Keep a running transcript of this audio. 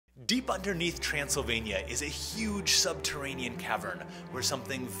Deep underneath Transylvania is a huge subterranean cavern where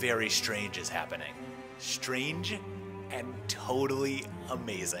something very strange is happening. Strange and totally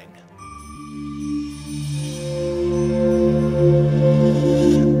amazing.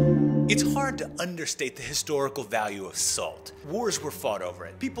 It's hard to understate the historical value of salt. Wars were fought over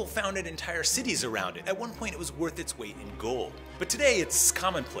it. People founded entire cities around it. At one point it was worth its weight in gold. But today it's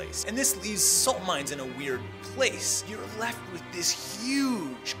commonplace, and this leaves salt mines in a weird place. You're left with this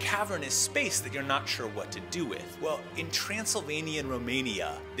huge cavernous space that you're not sure what to do with. Well, in Transylvania and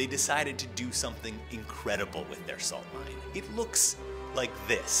Romania, they decided to do something incredible with their salt mine. It looks like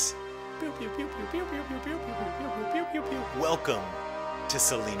this. Welcome to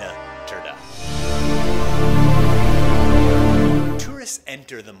Salina Turda. Tourists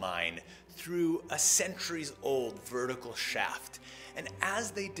enter the mine through a centuries-old vertical shaft, and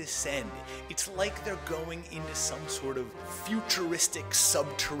as they descend, it's like they're going into some sort of futuristic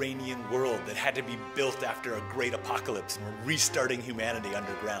subterranean world that had to be built after a great apocalypse and we're restarting humanity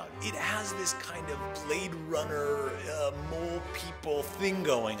underground. It has this kind of Blade Runner, mole people thing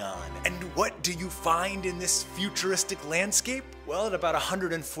going on. And what do you find in this futuristic landscape? Well, at about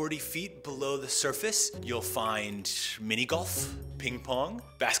 140 feet below the surface, you'll find mini golf, ping pong,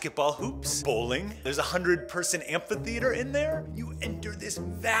 basketball hoops, bowling. There's a 100-person amphitheater in there. You enter this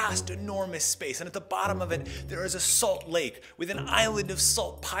vast, enormous space, and at the bottom of it, there is a salt lake with an island of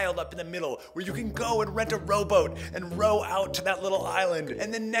salt piled up in the middle where you can go and rent a rowboat and row out to that little island.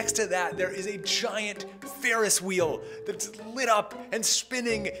 And then next to that, there is a giant Ferris wheel that's lit up and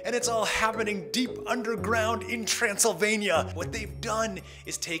spinning, and it's all happening deep underground in Transylvania. What they've done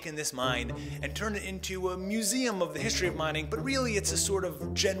is taken this mine and turned it into a museum of the history of mining, but really it's a sort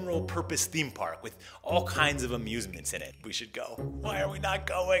of general purpose theme park with all kinds of amusements in it. We should go. Why are we not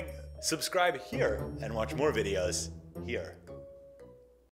going? Subscribe here and watch more videos here.